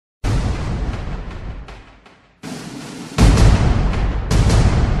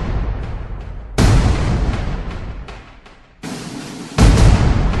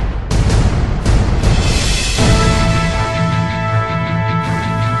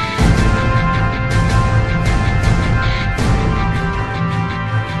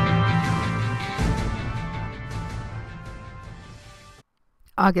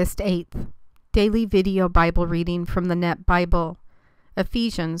August 8th, Daily Video Bible Reading from the Net Bible,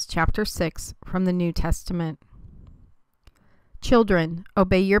 Ephesians chapter 6 from the New Testament. Children,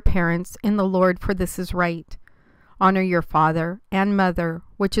 obey your parents in the Lord, for this is right. Honor your father and mother,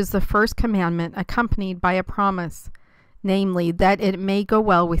 which is the first commandment accompanied by a promise, namely, that it may go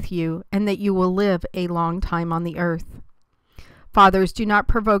well with you and that you will live a long time on the earth. Fathers, do not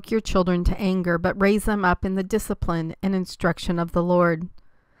provoke your children to anger, but raise them up in the discipline and instruction of the Lord.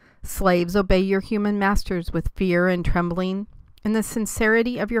 Slaves, obey your human masters with fear and trembling, in the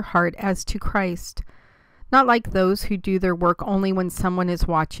sincerity of your heart as to Christ, not like those who do their work only when someone is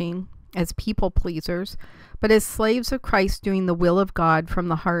watching, as people pleasers, but as slaves of Christ doing the will of God from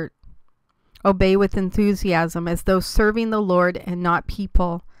the heart. Obey with enthusiasm as though serving the Lord and not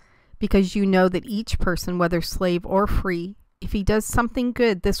people, because you know that each person, whether slave or free, if he does something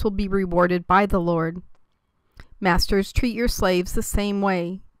good, this will be rewarded by the Lord. Masters, treat your slaves the same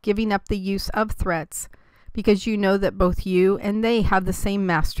way, giving up the use of threats, because you know that both you and they have the same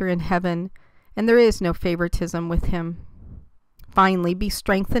master in heaven, and there is no favoritism with him. Finally, be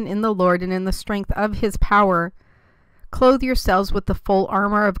strengthened in the Lord and in the strength of his power. Clothe yourselves with the full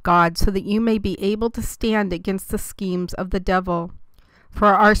armor of God, so that you may be able to stand against the schemes of the devil. For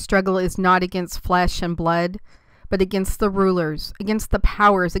our struggle is not against flesh and blood, but against the rulers, against the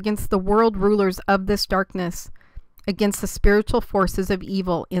powers, against the world rulers of this darkness, against the spiritual forces of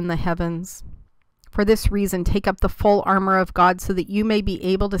evil in the heavens. For this reason, take up the full armor of God, so that you may be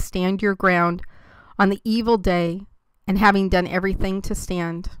able to stand your ground on the evil day, and having done everything to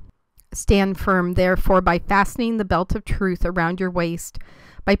stand. Stand firm, therefore, by fastening the belt of truth around your waist,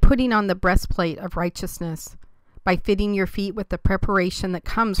 by putting on the breastplate of righteousness, by fitting your feet with the preparation that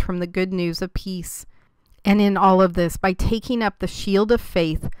comes from the good news of peace. And in all of this, by taking up the shield of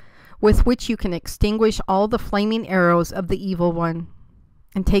faith, with which you can extinguish all the flaming arrows of the evil one.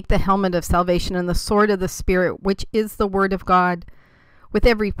 And take the helmet of salvation and the sword of the Spirit, which is the word of God. With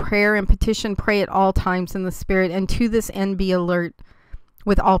every prayer and petition, pray at all times in the Spirit, and to this end be alert,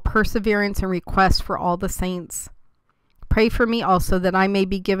 with all perseverance and request for all the saints. Pray for me also, that I may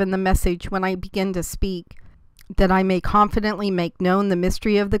be given the message when I begin to speak, that I may confidently make known the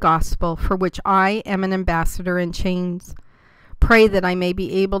mystery of the gospel, for which I am an ambassador in chains. Pray that I may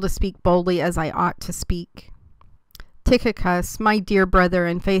be able to speak boldly as I ought to speak. Tychicus, my dear brother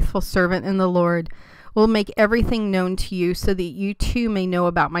and faithful servant in the Lord, will make everything known to you, so that you too may know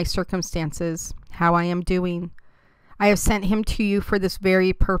about my circumstances, how I am doing. I have sent him to you for this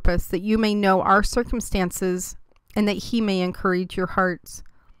very purpose, that you may know our circumstances, and that he may encourage your hearts.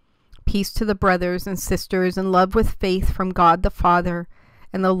 Peace to the brothers and sisters, and love with faith from God the Father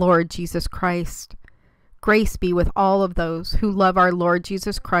and the Lord Jesus Christ. Grace be with all of those who love our Lord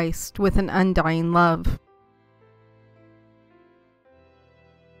Jesus Christ with an undying love.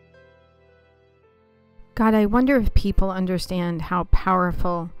 God, I wonder if people understand how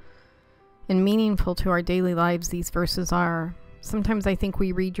powerful and meaningful to our daily lives these verses are. Sometimes I think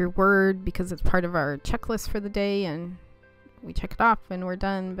we read your word because it's part of our checklist for the day and we check it off and we're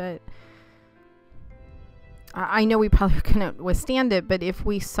done, but I know we probably couldn't withstand it, but if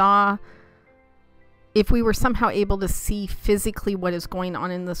we were somehow able to see physically what is going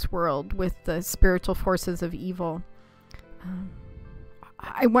on in this world with the spiritual forces of evil,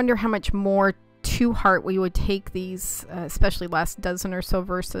 I wonder how much more to heart we would take these, especially last dozen or so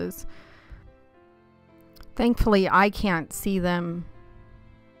verses. Thankfully, I can't see them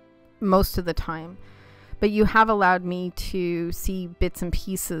most of the time, but you have allowed me to see bits and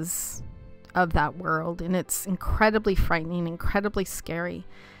pieces of that world, and it's incredibly frightening, incredibly scary.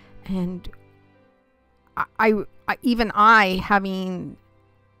 And even I, having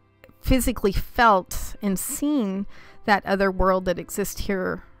physically felt and seen that other world that exists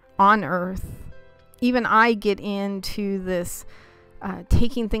here on earth, even I get into this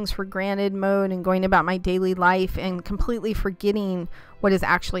taking things for granted mode and going about my daily life and completely forgetting what is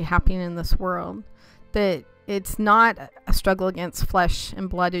actually happening in this world. That it's not a struggle against flesh and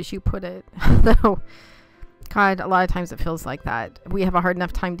blood, as you put it, though God, a lot of times it feels like that. We have a hard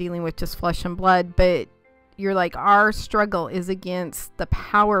enough time dealing with just flesh and blood, but you're like, our struggle is against the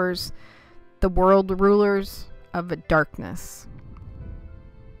powers, the world rulers of darkness.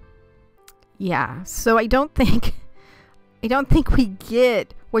 Yeah, so I don't think we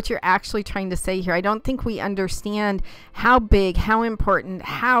get what you're actually trying to say here. I don't think we understand how big, how important,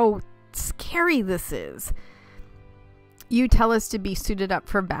 how scary this is. You tell us to be suited up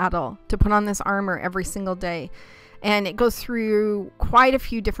for battle, to put on this armor every single day. And it goes through quite a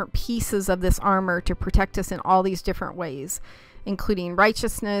few different pieces of this armor to protect us in all these different ways. including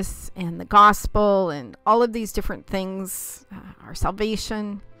righteousness and the gospel and all of these different things, our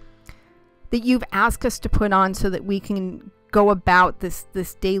salvation, that you've asked us to put on so that we can go about this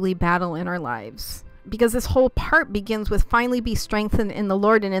daily battle in our lives. Because this whole part begins with finally be strengthened in the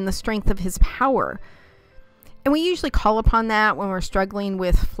Lord and in the strength of his power. And we usually call upon that when we're struggling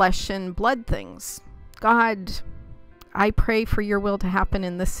with flesh and blood things. God, I pray for your will to happen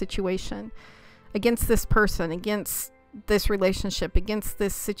in this situation, against this person, against this relationship, against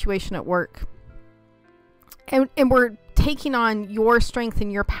this situation at work. And we're taking on your strength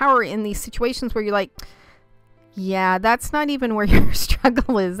and your power in these situations where you're like, yeah, that's not even where your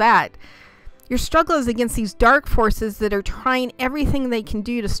struggle is at. Your struggle is against these dark forces that are trying everything they can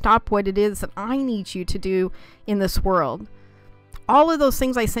do to stop what it is that I need you to do in this world. All of those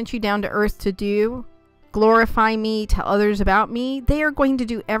things I sent you down to earth to do, glorify me, tell others about me, they are going to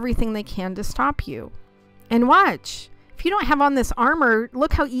do everything they can to stop you. And watch, if you don't have on this armor,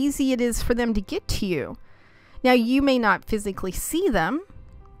 look how easy it is for them to get to you. Now, you may not physically see them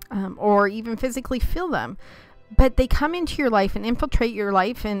or even physically feel them, but they come into your life and infiltrate your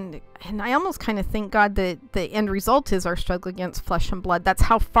life. And I almost kind of think, God, that the end result is our struggle against flesh and blood. That's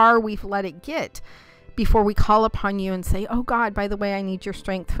how far we've let it get before we call upon you and say, oh, God, by the way, I need your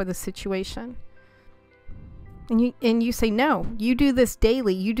strength for this situation. And you say, no, you do this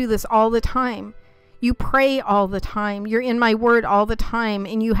daily. You do this all the time. You pray all the time. You're in my word all the time.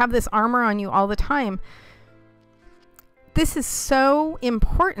 And you have this armor on you all the time. This is so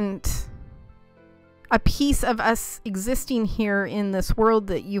important, a piece of us existing here in this world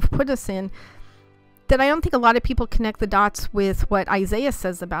that you've put us in, that I don't think a lot of people connect the dots with what Isaiah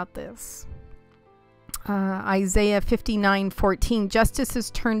says about this. Isaiah 59:14, justice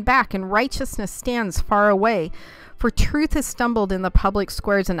is turned back and righteousness stands far away, for truth has stumbled in the public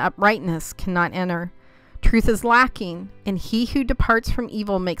squares and uprightness cannot enter. Truth is lacking, and he who departs from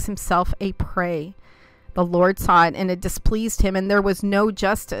evil makes himself a prey. The Lord saw it, and it displeased him, and there was no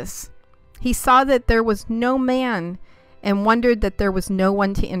justice. He saw that there was no man, and wondered that there was no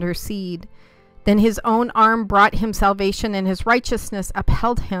one to intercede. Then his own arm brought him salvation, and his righteousness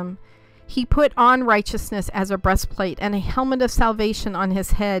upheld him. He put on righteousness as a breastplate, and a helmet of salvation on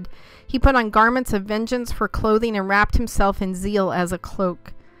his head. He put on garments of vengeance for clothing, and wrapped himself in zeal as a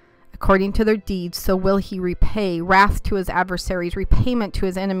cloak. According to their deeds, so will he repay wrath to his adversaries, repayment to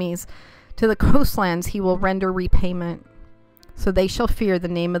his enemies. To the coastlands he will render repayment. So they shall fear the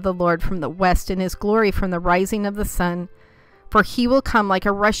name of the Lord from the west, and his glory from the rising of the sun. For he will come like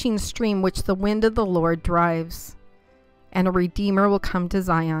a rushing stream which the wind of the Lord drives. And a Redeemer will come to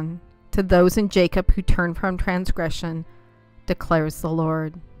Zion, to those in Jacob who turn from transgression, declares the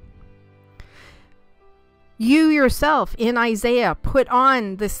Lord. You yourself in Isaiah put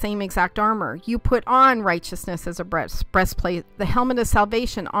on this same exact armor. You put on righteousness as a breastplate, the helmet of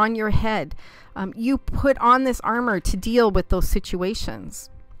salvation on your head. You put on this armor to deal with those situations.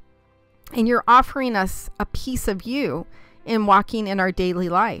 And you're offering us a piece of you in walking in our daily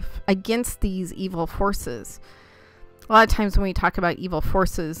life against these evil forces. A lot of times when we talk about evil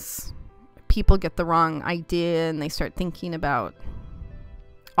forces, people get the wrong idea and they start thinking about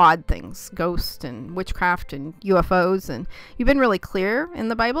odd things, ghosts and witchcraft and UFOs, and you've been really clear in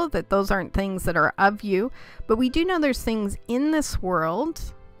the Bible that those aren't things that are of you, but we do know there's things in this world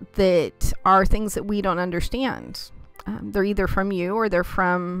that are things that we don't understand. They're either from you or they're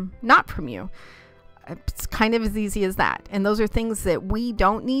not from you. It's kind of as easy as that. And those are things that we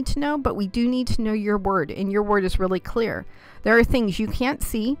don't need to know, but we do need to know your word, and your word is really clear. There are things you can't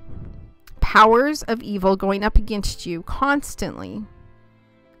see, powers of evil going up against you constantly,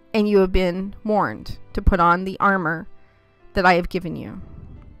 and you have been warned to put on the armor that I have given you.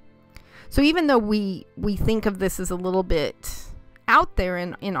 So even though we think of this as a little bit out there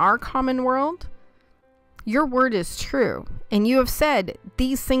in our common world, your word is true. And you have said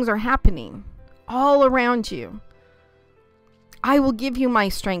these things are happening all around you. I will give you my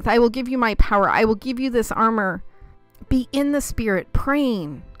strength. I will give you my power. I will give you this armor. Be in the Spirit,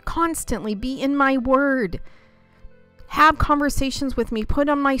 praying constantly. Be in my word. Have conversations with me, put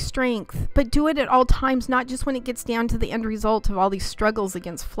on my strength, but do it at all times, not just when it gets down to the end result of all these struggles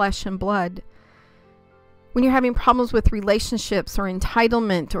against flesh and blood. When you're having problems with relationships or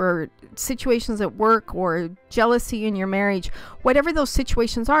entitlement or situations at work or jealousy in your marriage, whatever those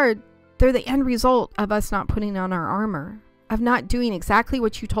situations are, they're the end result of us not putting on our armor, of not doing exactly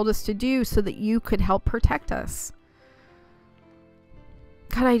what you told us to do so that you could help protect us.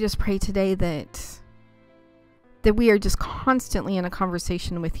 God, I just pray today that we are just constantly in a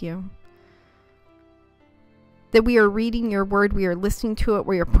conversation with you. That we are reading your word, we are listening to it,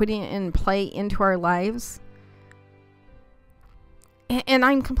 we are putting it in play into our lives. And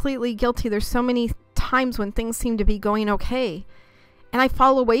I'm completely guilty. There's so many times when things seem to be going okay, and I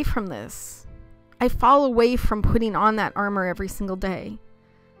fall away from this. I fall away from putting on that armor every single day.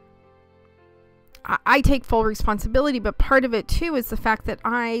 I take full responsibility, but part of it too is the fact that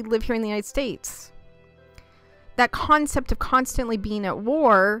I live here in the United States. That concept of constantly being at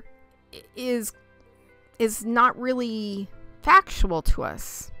war is not really factual to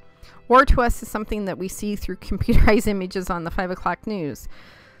us. War to us is something that we see through computerized images on the 5 o'clock news.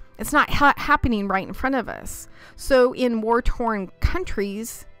 It's not happening right in front of us. So in war-torn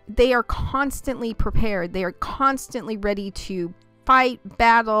countries, they are constantly prepared. They are constantly ready to fight,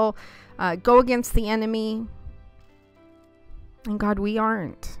 battle, go against the enemy. And God, we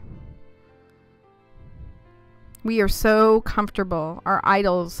aren't. We are so comfortable. Our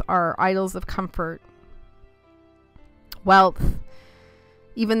idols are idols of comfort. Wealth.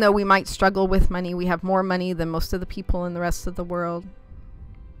 Even though we might struggle with money, we have more money than most of the people in the rest of the world.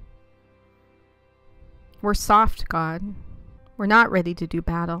 We're soft, God. We're not ready to do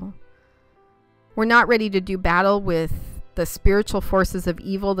battle. We're not ready to do battle with the spiritual forces of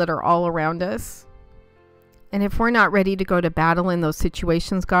evil that are all around us. And if we're not ready to go to battle in those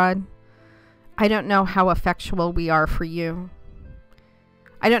situations, God, I don't know how effectual we are for you.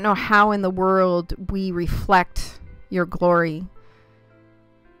 I don't know how in the world we reflect your glory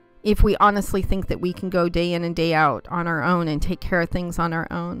if we honestly think that we can go day in and day out on our own and take care of things on our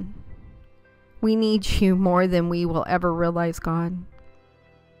own. We need you more than we will ever realize, God.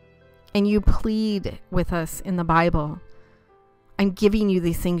 And you plead with us in the Bible. I'm giving you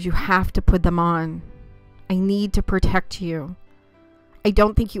these things. You have to put them on. I need to protect you. I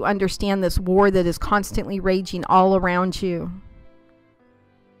don't think you understand this war that is constantly raging all around you.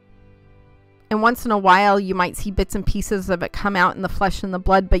 And once in a while, you might see bits and pieces of it come out in the flesh and the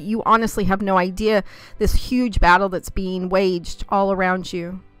blood, but you honestly have no idea this huge battle that's being waged all around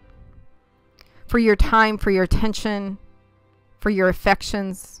you. For your time, for your attention, for your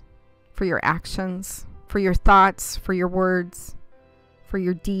affections, for your actions, for your thoughts, for your words, for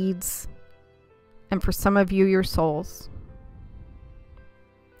your deeds, and for some of you, your souls.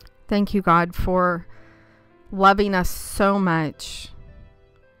 Thank you, God, for loving us so much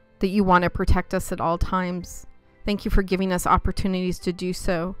that you want to protect us at all times. Thank you for giving us opportunities to do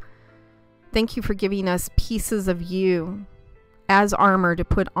so. Thank you for giving us pieces of you as armor to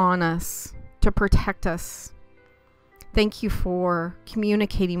put on us, to protect us. Thank you for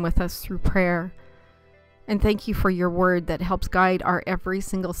communicating with us through prayer. And thank you for your word that helps guide our every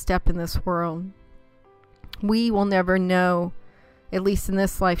single step in this world. We will never know, at least in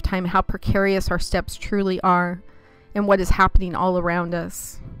this lifetime, how precarious our steps truly are and what is happening all around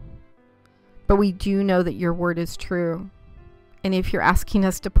us. But we do know that your word is true. And if you're asking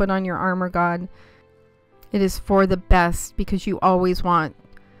us to put on your armor, God, it is for the best, because you always want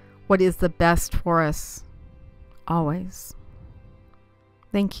what is the best for us. Always.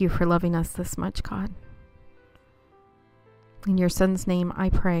 Thank you for loving us this much, God. In your Son's name I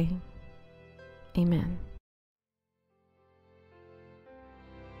pray. Amen.